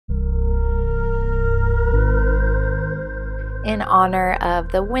In honor of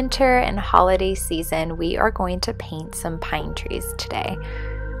the winter and holiday season, we are going to paint some pine trees today.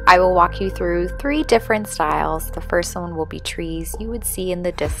 I will walk you through 3 different styles. The first one will be trees you would see in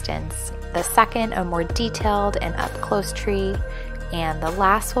the distance. The second, a more detailed and up-close tree. And the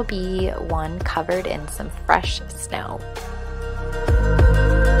last will be one covered in some fresh snow.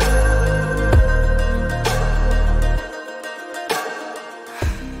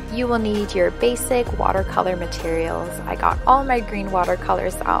 You will need your basic watercolor materials. I got all my green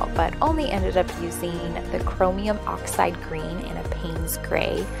watercolors out, but only ended up using the chromium oxide green and a Payne's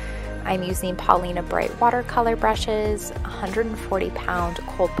gray. I'm using Polina bright watercolor brushes, 140-pound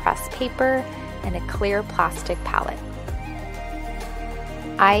cold pressed paper, and a clear plastic palette.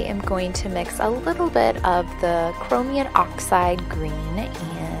 I am going to mix a little bit of the chromium oxide green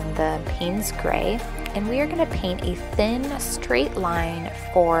and the Payne's gray, and we are going to paint a thin straight line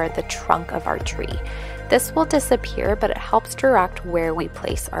for the trunk of our tree. This will disappear, but it helps direct where we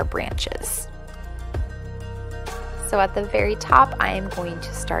place our branches. So at the very top, I am going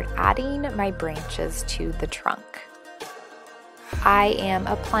to start adding my branches to the trunk. I am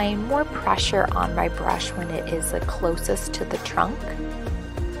applying more pressure on my brush when it is the closest to the trunk.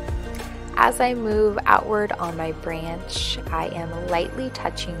 As I move outward on my branch, I am lightly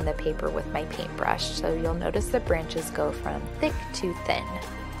touching the paper with my paintbrush, so you'll notice the branches go from thick to thin.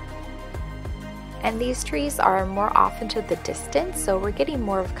 And these trees are more often to the distance, so we're getting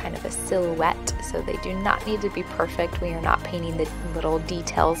more of kind of a silhouette, so they do not need to be perfect. We are not painting the little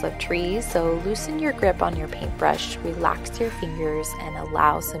details of trees, so loosen your grip on your paintbrush, relax your fingers, and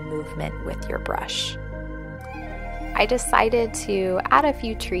allow some movement with your brush. I decided to add a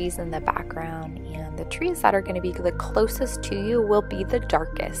few trees in the background, and the trees that are going to be the closest to you will be the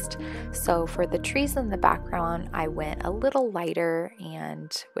darkest. So for the trees in the background, I went a little lighter,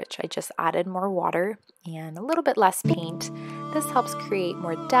 and which I just added more water and a little bit less paint. This helps create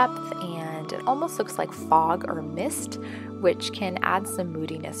more depth, and it almost looks like fog or mist, which can add some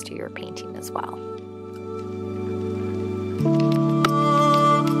moodiness to your painting as well.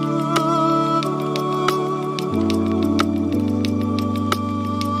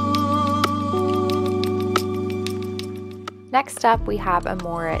 Next up, we have a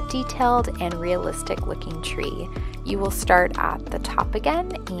more detailed and realistic looking tree. You will start at the top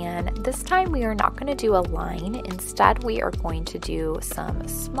again, and this time we are not going to do a line. Instead, we are going to do some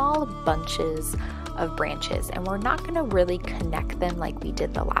small bunches of branches, and we're not going to really connect them like we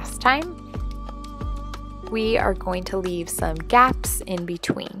did the last time. We are going to leave some gaps in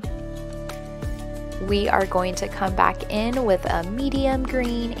between. We are going to come back in with a medium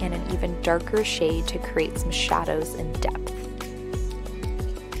green and an even darker shade to create some shadows and depth.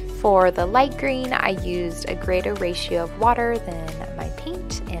 For the light green, I used a greater ratio of water than my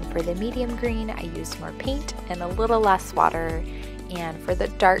paint, and for the medium green, I used more paint and a little less water. And for the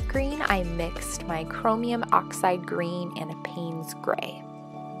dark green, I mixed my chromium oxide green and a Payne's gray.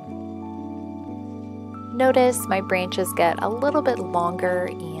 Notice my branches get a little bit longer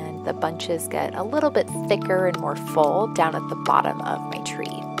and the bunches get a little bit thicker and more full down at the bottom of my tree.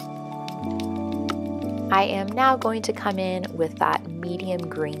 I am now going to come in with that medium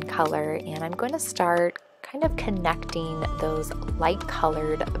green color, and I'm going to start kind of connecting those light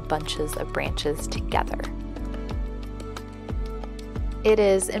colored bunches of branches together. It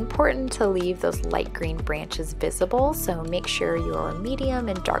is important to leave those light green branches visible, so make sure your medium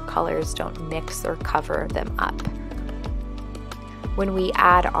and dark colors don't mix or cover them up. When we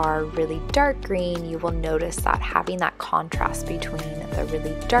add our really dark green, you will notice that having that contrast between the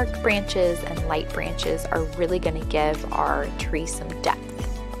really dark branches and light branches are really going to give our tree some depth.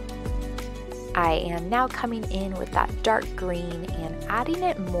 I am now coming in with that dark green and adding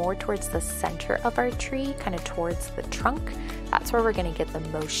it more towards the center of our tree, kind of towards the trunk. That's where we're going to get the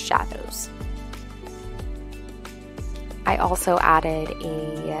most shadows. I also added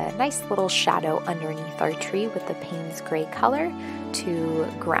a nice little shadow underneath our tree with the Payne's gray color to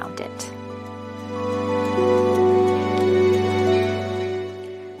ground it.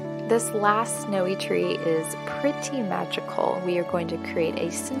 This last snowy tree is pretty magical. We are going to create a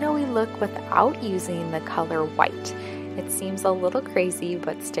snowy look without using the color white. It seems a little crazy,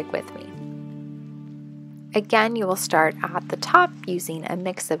 but stick with me. Again, you will start at the top using a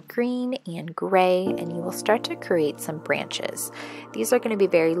mix of green and gray, and you will start to create some branches. These are going to be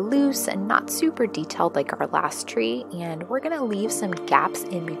very loose and not super detailed like our last tree, and we're going to leave some gaps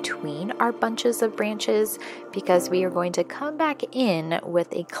in between our bunches of branches because we are going to come back in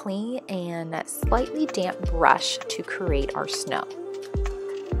with a clean and slightly damp brush to create our snow.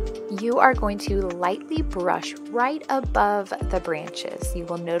 You are going to lightly brush right above the branches. You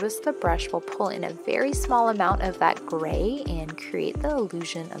will notice the brush will pull in a very small amount of that gray and create the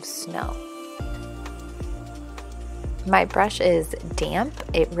illusion of snow. My brush is damp.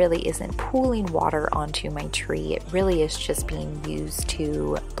 It really isn't pooling water onto my tree. It really is just being used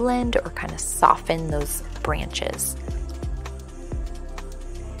to blend or kind of soften those branches.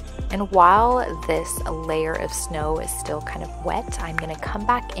 And while this layer of snow is still kind of wet, I'm going to come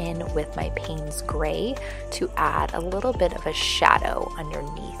back in with my Payne's Gray to add a little bit of a shadow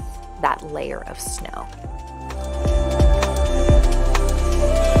underneath that layer of snow.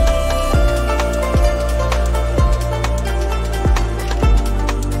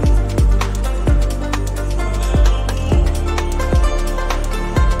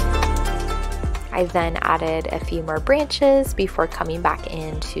 I then added a few more branches before coming back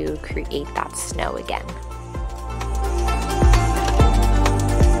in to create that snow again.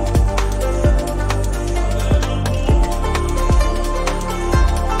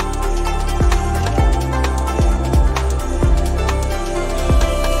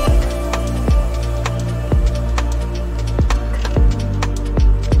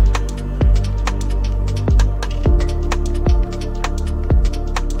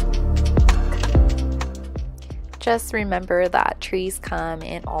 Just remember that trees come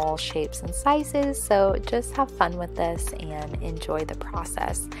in all shapes and sizes, so just have fun with this and enjoy the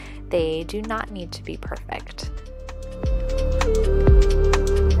process. They do not need to be perfect.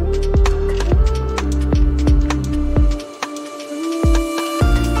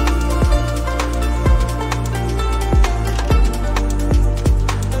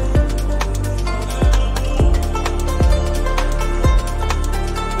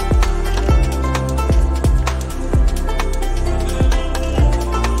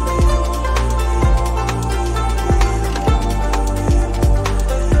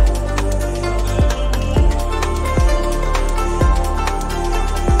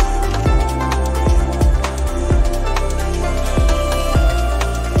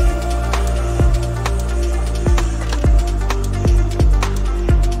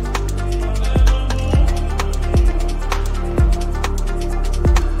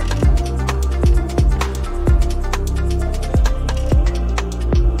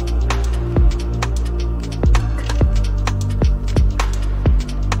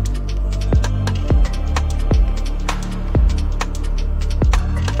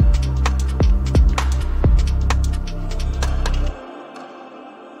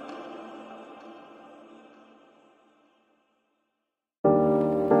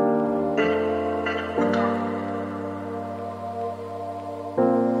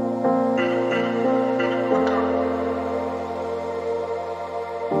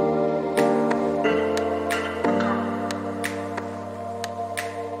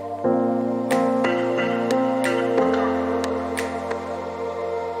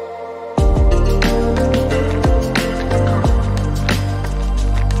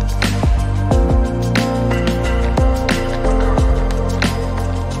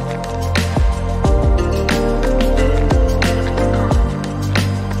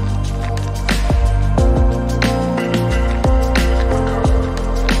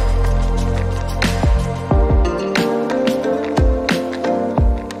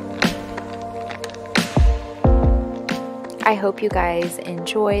 I hope you guys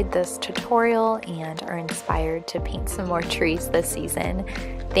enjoyed this tutorial and are inspired to paint some more trees this season.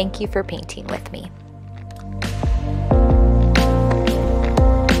 Thank you for painting with me.